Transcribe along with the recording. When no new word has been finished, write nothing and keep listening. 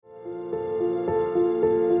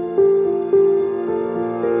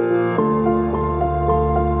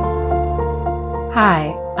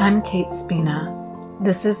Hi, I'm Kate Spina.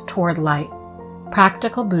 This is Toward Light,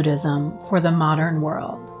 Practical Buddhism for the Modern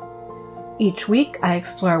World. Each week I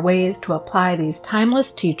explore ways to apply these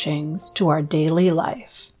timeless teachings to our daily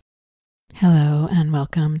life. Hello and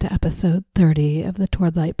welcome to episode 30 of the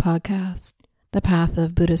Toward Light podcast. The path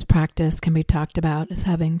of Buddhist practice can be talked about as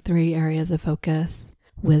having three areas of focus: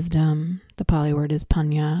 wisdom, the Pali word is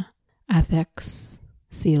panya, ethics,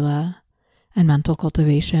 sila, and mental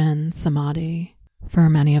cultivation, samadhi. For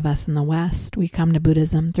many of us in the West, we come to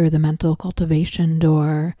Buddhism through the mental cultivation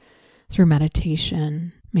door, through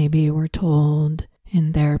meditation. Maybe we're told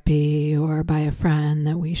in therapy or by a friend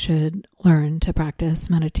that we should learn to practice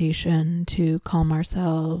meditation to calm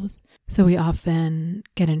ourselves. So we often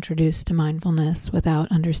get introduced to mindfulness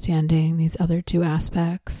without understanding these other two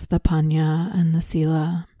aspects, the panya and the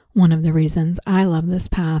sila. One of the reasons I love this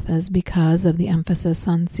path is because of the emphasis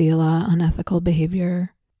on sila, on ethical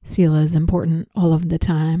behavior. Sila is important all of the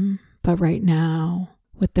time, but right now,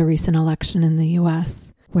 with the recent election in the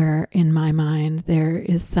U.S., where in my mind there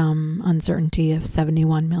is some uncertainty if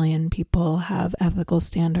 71 million people have ethical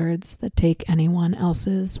standards that take anyone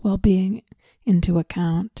else's well-being into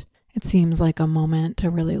account, it seems like a moment to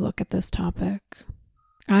really look at this topic.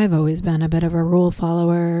 I've always been a bit of a rule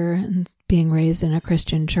follower, and being raised in a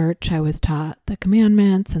Christian church, I was taught the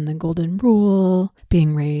commandments and the golden rule.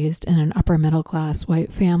 Being raised in an upper middle class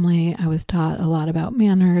white family, I was taught a lot about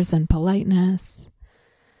manners and politeness.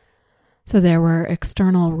 So there were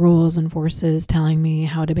external rules and forces telling me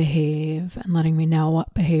how to behave and letting me know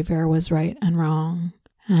what behavior was right and wrong.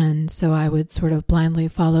 And so I would sort of blindly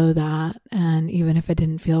follow that, and even if it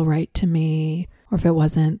didn't feel right to me, or if it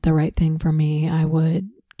wasn't the right thing for me, I would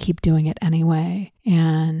keep doing it anyway.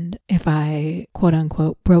 And if I, quote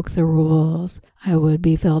unquote, broke the rules, I would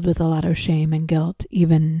be filled with a lot of shame and guilt,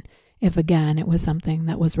 even if, again, it was something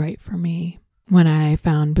that was right for me. When I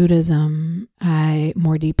found Buddhism, I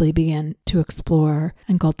more deeply began to explore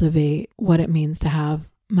and cultivate what it means to have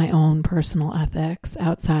my own personal ethics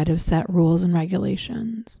outside of set rules and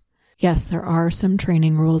regulations. Yes, there are some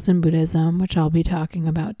training rules in Buddhism, which I'll be talking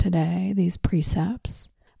about today, these precepts,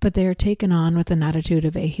 but they are taken on with an attitude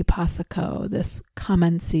of ehipassiko, this come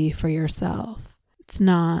and see for yourself. It's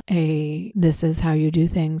not a, this is how you do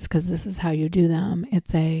things because this is how you do them.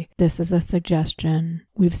 It's a, this is a suggestion.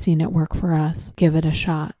 We've seen it work for us. Give it a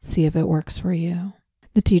shot. See if it works for you.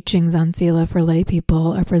 The teachings on sila for lay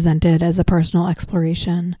people are presented as a personal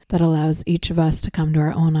exploration that allows each of us to come to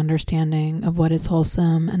our own understanding of what is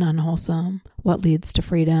wholesome and unwholesome, what leads to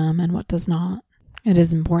freedom and what does not. It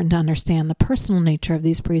is important to understand the personal nature of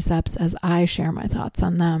these precepts as I share my thoughts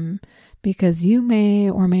on them, because you may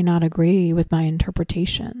or may not agree with my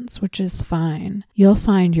interpretations, which is fine. You'll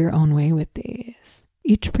find your own way with these.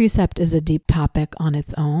 Each precept is a deep topic on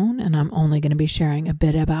its own, and I'm only going to be sharing a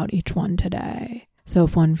bit about each one today. So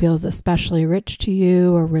if one feels especially rich to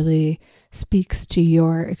you or really speaks to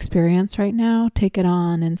your experience right now, take it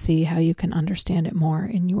on and see how you can understand it more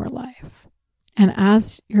in your life. And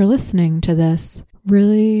as you're listening to this,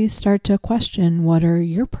 really start to question, what are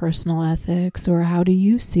your personal ethics, or how do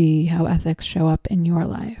you see how ethics show up in your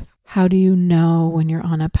life? How do you know when you're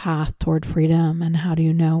on a path toward freedom, and how do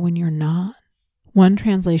you know when you're not? One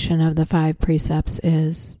translation of the 5 precepts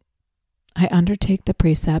is, I undertake the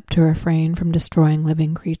precept to refrain from destroying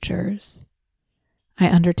living creatures. I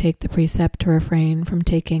undertake the precept to refrain from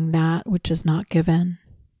taking that which is not given.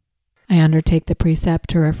 I undertake the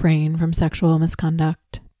precept to refrain from sexual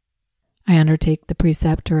misconduct. I undertake the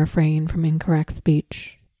precept to refrain from incorrect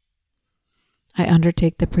speech. I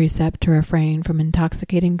undertake the precept to refrain from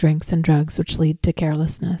intoxicating drinks and drugs which lead to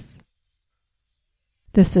carelessness.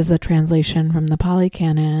 This is a translation from the Pali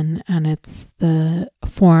Canon, and it's the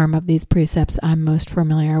form of these precepts I'm most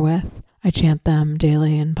familiar with. I chant them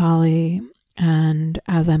daily in Pali, and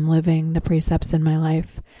as I'm living the precepts in my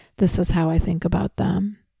life, this is how I think about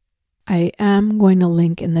them. I am going to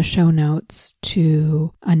link in the show notes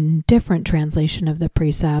to a different translation of the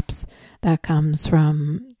precepts that comes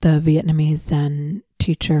from the Vietnamese Zen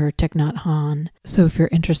teacher Thich Nhat Hanh. So if you're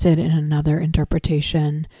interested in another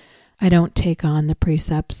interpretation, I don't take on the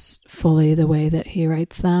precepts fully the way that he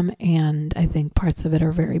writes them, and I think parts of it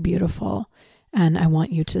are very beautiful, and I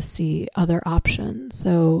want you to see other options.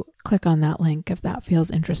 So click on that link if that feels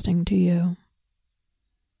interesting to you.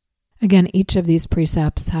 Again, each of these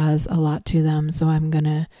precepts has a lot to them, so I'm going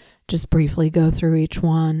to just briefly go through each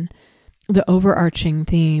one. The overarching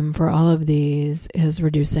theme for all of these is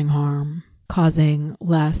reducing harm, causing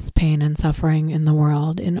less pain and suffering in the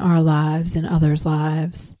world, in our lives, in others'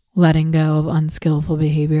 lives, letting go of unskillful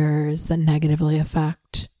behaviors that negatively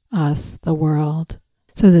affect us, the world.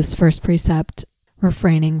 So this first precept,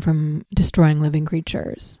 refraining from destroying living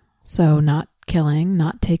creatures. So not killing,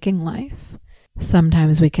 not taking life.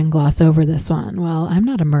 Sometimes we can gloss over this one. Well, I'm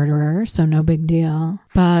not a murderer, so no big deal.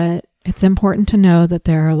 But it's important to know that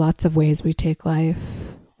there are lots of ways we take life.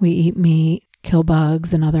 We eat meat, kill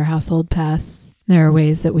bugs and other household pests. There are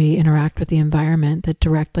ways that we interact with the environment that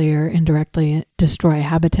directly or indirectly destroy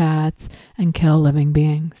habitats and kill living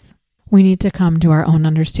beings. We need to come to our own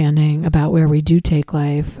understanding about where we do take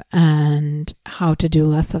life and how to do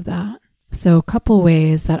less of that. So a couple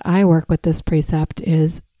ways that I work with this precept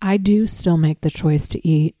is I do still make the choice to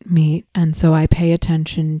eat meat, and so I pay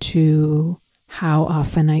attention to how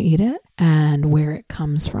often I eat it and where it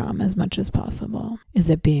comes from as much as possible. Is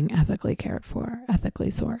it being ethically cared for, ethically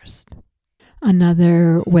sourced?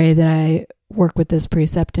 Another way that I work with this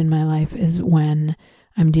precept in my life is when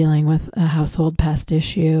I'm dealing with a household pest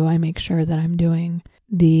issue. I make sure that I'm doing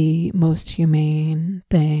the most humane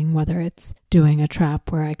thing, whether it's doing a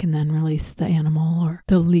trap where I can then release the animal or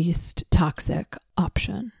the least toxic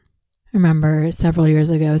option. I remember several years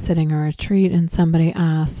ago sitting at a retreat and somebody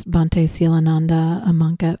asked Bhante Silananda, a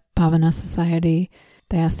monk at Bhavana Society,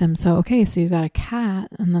 they asked him, so you got a cat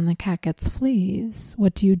and then the cat gets fleas.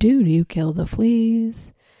 What do? Do you kill the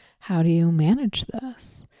fleas? How do you manage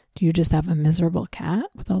this? Do you just have a miserable cat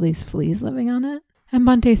with all these fleas living on it? And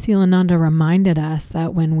Bhante Silananda reminded us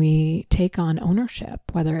that when we take on ownership,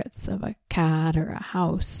 whether it's of a cat or a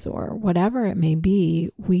house or whatever it may be,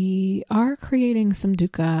 we are creating some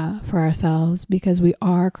dukkha for ourselves because we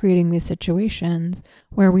are creating these situations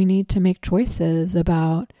where we need to make choices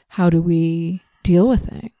about how do we deal with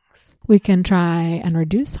things. We can try and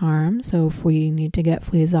reduce harm. So if we need to get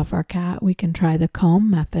fleas off our cat, we can try the comb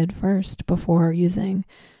method first before using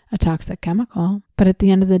a toxic chemical. But at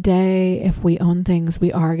the end of the day, if we own things,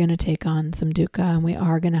 we are going to take on some dukkha and we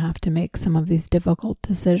are going to have to make some of these difficult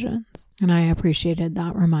decisions. And I appreciated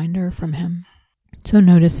that reminder from him. So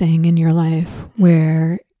noticing in your life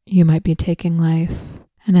where you might be taking life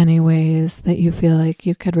and any ways that you feel like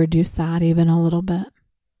you could reduce that even a little bit.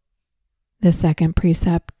 The second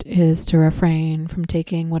precept is to refrain from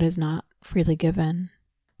taking what is not freely given.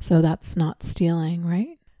 So that's not stealing,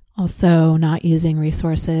 right? Also, not using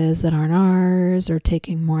resources that aren't ours or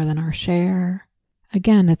taking more than our share.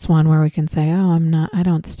 Again, it's one where we can say, I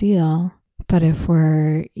don't steal. But if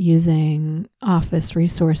we're using office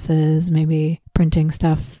resources, maybe printing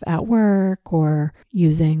stuff at work or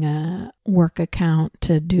using a work account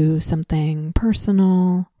to do something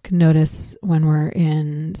personal, you can notice when we're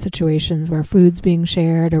in situations where food's being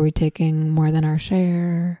shared, are we taking more than our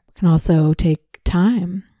share? We can also take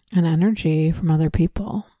time and energy from other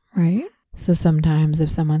people. Right? So sometimes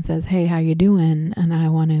if someone says, hey, how you doing? And I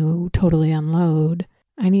want to totally unload,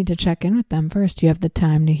 I need to check in with them first. Do you have the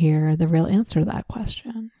time to hear the real answer to that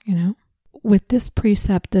question? With this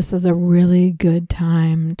precept, this is a really good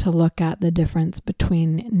time to look at the difference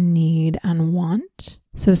between need and want.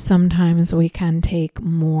 So sometimes we can take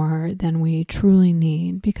more than we truly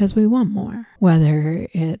need because we want more, whether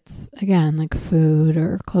it's, again, like food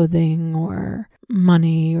or clothing or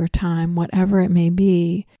money or time, whatever it may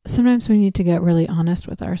be. Sometimes we need to get really honest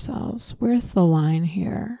with ourselves. Where's the line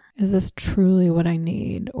here? Is this truly what I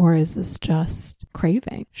need, or is this just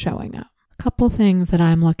craving showing up? A couple things that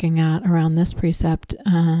I'm looking at around this precept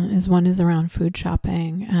is one is around food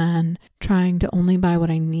shopping and trying to only buy what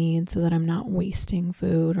I need so that I'm not wasting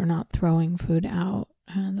food or not throwing food out.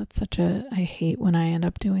 I hate when I end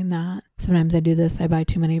up doing that. Sometimes I do this, I buy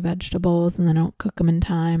too many vegetables and then I don't cook them in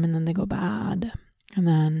time and then they go bad. And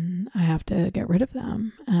then I have to get rid of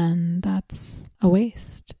them. And that's a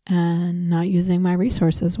waste and not using my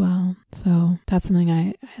resources well. So that's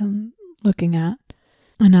something I'm looking at.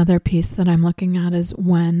 Another piece that I'm looking at is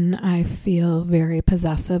when I feel very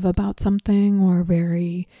possessive about something or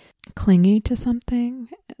very clingy to something,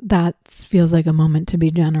 that feels like a moment to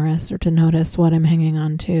be generous or to notice what I'm hanging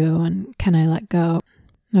on to and can I let go.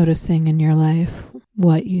 Noticing in your life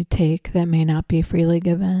what you take that may not be freely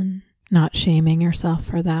given, not shaming yourself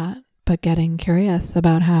for that, but getting curious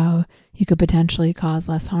about how you could potentially cause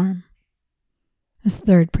less harm. This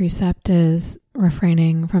third precept is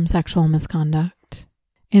refraining from sexual misconduct.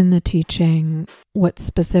 In the teaching, what's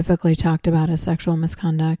specifically talked about as sexual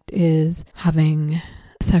misconduct is having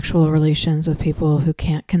sexual relations with people who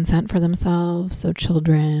can't consent for themselves, so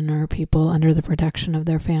children or people under the protection of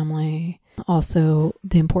their family. Also,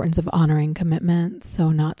 the importance of honoring commitments,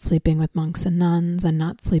 so not sleeping with monks and nuns and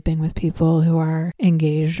not sleeping with people who are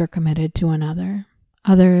engaged or committed to another.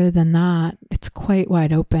 Other than that, it's quite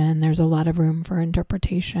wide open. There's a lot of room for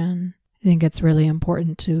interpretation. I think it's really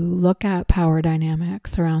important to look at power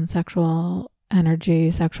dynamics around sexual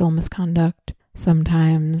energy, sexual misconduct,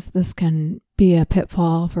 Sometimes this can be a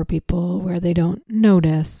pitfall for people where they don't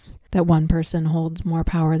notice that one person holds more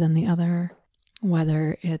power than the other,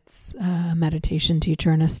 whether it's a meditation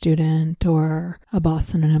teacher and a student, or a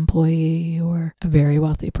boss and an employee, or a very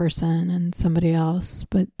wealthy person and somebody else.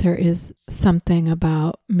 But there is something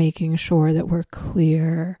about making sure that we're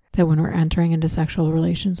clear that when we're entering into sexual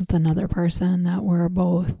relations with another person, that we're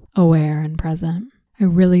both aware and present. I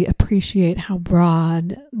really appreciate how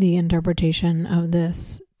broad the interpretation of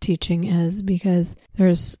this teaching is, because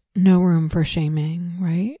there's no room for shaming,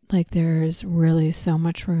 right? Like, there's really so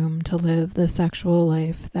much room to live the sexual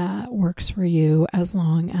life that works for you, as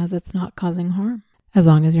long as it's not causing harm, as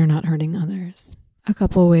long as you're not hurting others. A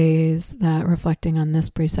couple ways that reflecting on this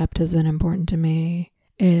precept has been important to me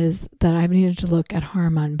is that I've needed to look at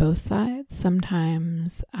harm on both sides.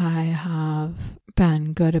 Sometimes I have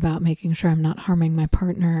been good about making sure I'm not harming my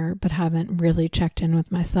partner, but haven't really checked in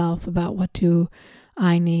with myself about what do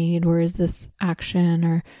I need, or is this action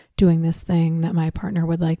or doing this thing that my partner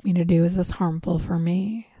would like me to do, is this harmful for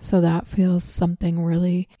me? So that feels something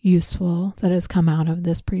really useful that has come out of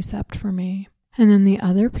this precept for me. And then the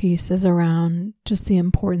other piece is around just the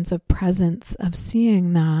importance of presence, of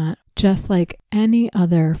seeing that just like any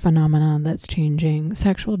other phenomenon that's changing,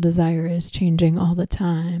 sexual desire is changing all the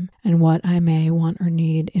time. And what I may want or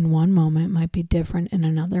need in one moment might be different in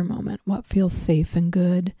another moment. What feels safe and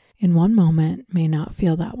good in one moment may not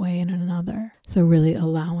feel that way in another. So really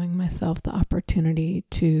allowing myself the opportunity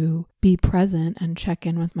to be present and check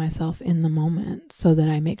in with myself in the moment, so that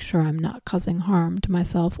I make sure I'm not causing harm to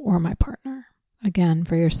myself or my partner. Again,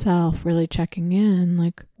 for yourself, really checking in,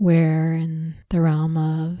 like, where in the realm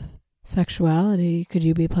of sexuality could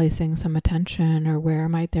you be placing some attention, or where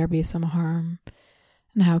might there be some harm,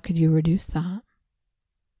 and how could you reduce that?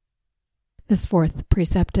 This fourth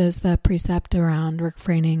precept is the precept around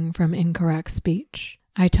refraining from incorrect speech.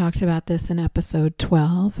 I talked about this in episode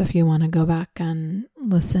 12, if you want to go back and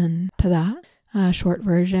listen to that. Short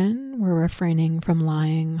version, we're refraining from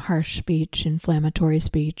lying, harsh speech, inflammatory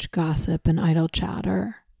speech, gossip, and idle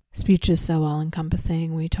chatter. Speech is so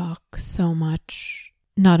all-encompassing. We talk so much,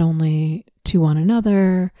 not only to one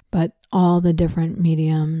another, but all the different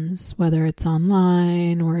mediums, whether it's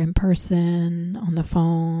online or in person, on the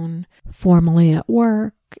phone, formally at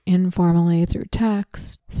work, informally through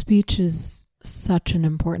text. Speech is such an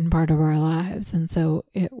important part of our lives, and so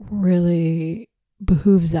it really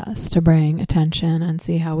behooves us to bring attention and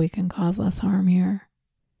see how we can cause less harm here.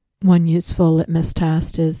 One useful litmus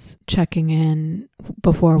test is checking in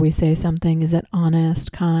before we say something. Is it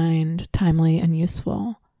honest, kind, timely, and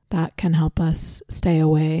useful? That can help us stay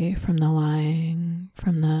away from the lying,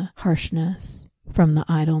 from the harshness, from the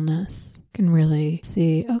idleness. Can really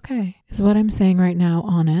see, okay, is what I'm saying right now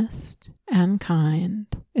honest and kind?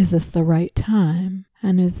 Is this the right time?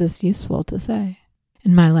 And is this useful to say?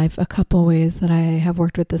 In my life, a couple ways that I have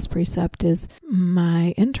worked with this precept is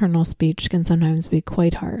my internal speech can sometimes be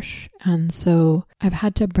quite harsh. And so I've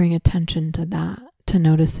had to bring attention to that, to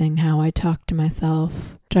noticing how I talk to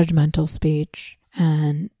myself, judgmental speech,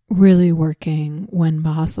 and really working when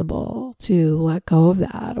possible to let go of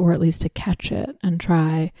that, or at least to catch it and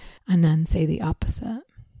try and then say the opposite.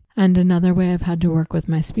 And another way I've had to work with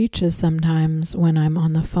my speech is sometimes when I'm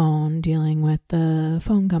on the phone dealing with the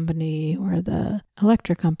phone company or the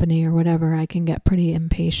electric company or whatever, I can get pretty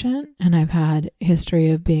impatient. And I've had a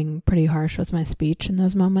history of being pretty harsh with my speech in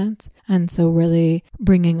those moments. And so really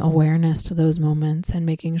bringing awareness to those moments and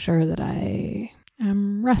making sure that I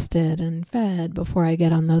am rested and fed before I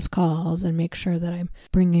get on those calls, and make sure that I'm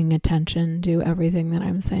bringing attention to everything that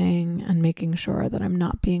I'm saying, and making sure that I'm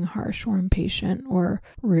not being harsh or impatient or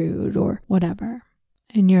rude or whatever.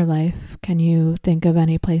 In your life, can you think of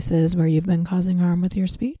any places where you've been causing harm with your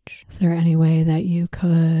speech? Is there any way that you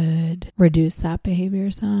could reduce that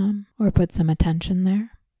behavior some, or put some attention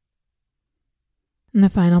there? And the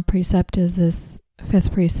final precept is this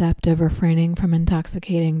fifth precept of refraining from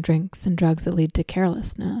intoxicating drinks and drugs that lead to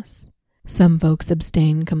carelessness. Some folks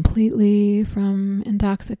abstain completely from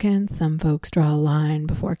intoxicants. Some folks draw a line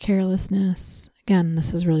before carelessness. Again,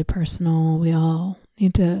 this is really personal. We all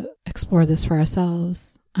need to explore this for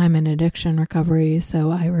ourselves. I'm in addiction recovery,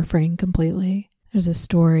 so I refrain completely. There's a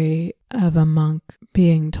story of a monk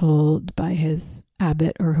being told by his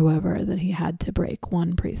abbot or whoever that he had to break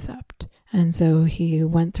one precept. And so he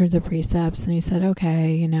went through the precepts and he said,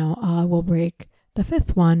 okay, I will break the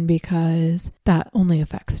fifth one because that only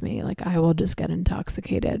affects me. Like I will just get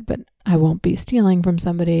intoxicated, but I won't be stealing from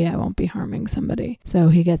somebody. I won't be harming somebody. So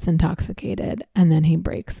he gets intoxicated and then he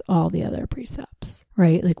breaks all the other precepts,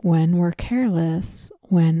 right? Like when we're careless,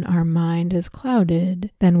 when our mind is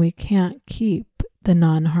clouded, then we can't keep the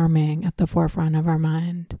non-harming at the forefront of our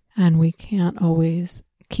mind. And we can't always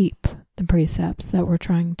keep the precepts that we're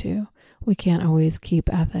trying to. We can't always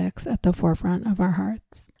keep ethics at the forefront of our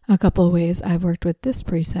hearts. A couple of ways I've worked with this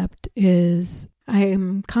precept is I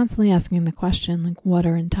am constantly asking the question, like, what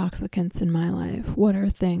are intoxicants in my life? What are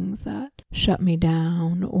things that shut me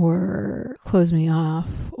down or close me off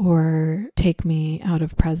or take me out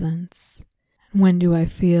of presence? When do I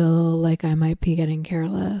feel like I might be getting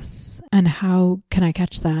careless? And how can I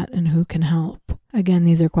catch that and who can help? Again,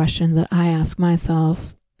 these are questions that I ask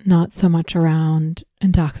myself, not so much around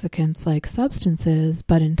intoxicants like substances,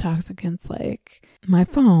 but intoxicants like my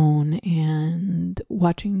phone and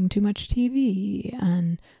watching too much TV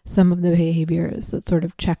and some of the behaviors that sort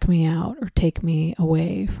of check me out or take me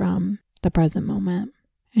away from the present moment.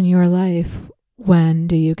 In your life, when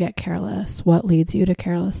do you get careless? What leads you to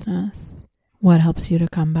carelessness? What helps you to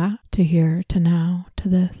come back to here, to now, to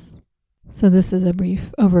this? So this is a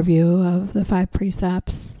brief overview of the 5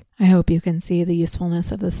 precepts. I hope you can see the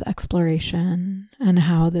usefulness of this exploration and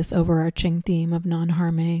how this overarching theme of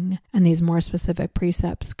non-harming and these more specific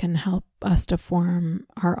precepts can help us to form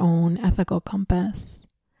our own ethical compass.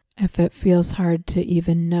 If it feels hard to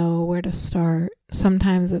even know where to start,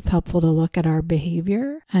 sometimes it's helpful to look at our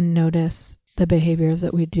behavior and notice the behaviors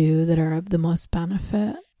that we do that are of the most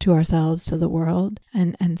benefit to ourselves, to the world,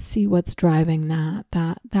 and see what's driving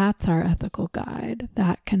that's our ethical guide.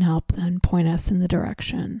 That can help then point us in the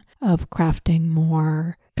direction of crafting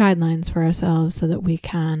more guidelines for ourselves so that we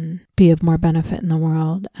can be of more benefit in the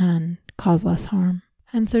world and cause less harm.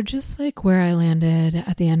 And so just like where I landed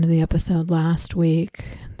at the end of the episode last week,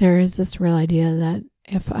 there is this real idea that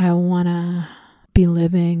if I want to be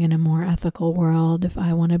living in a more ethical world, if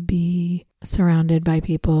I want to be surrounded by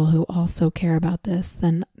people who also care about this,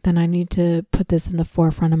 then I need to put this in the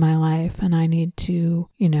forefront of my life, and I need to,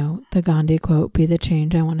 the Gandhi quote, be the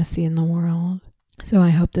change I want to see in the world. So I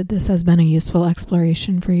hope that this has been a useful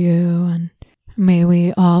exploration for you, and may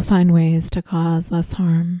we all find ways to cause less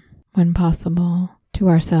harm when possible to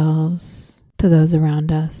ourselves, to those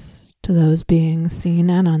around us, to those beings seen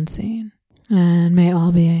and unseen, and may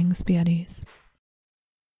all beings be at ease.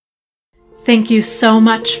 Thank you so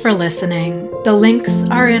much for listening. The links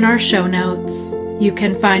are in our show notes. You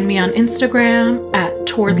can find me on Instagram at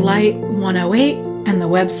towardlight108, and the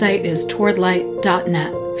website is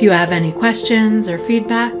towardlight.net. If you have any questions or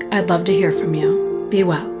feedback, I'd love to hear from you. Be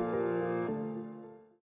well.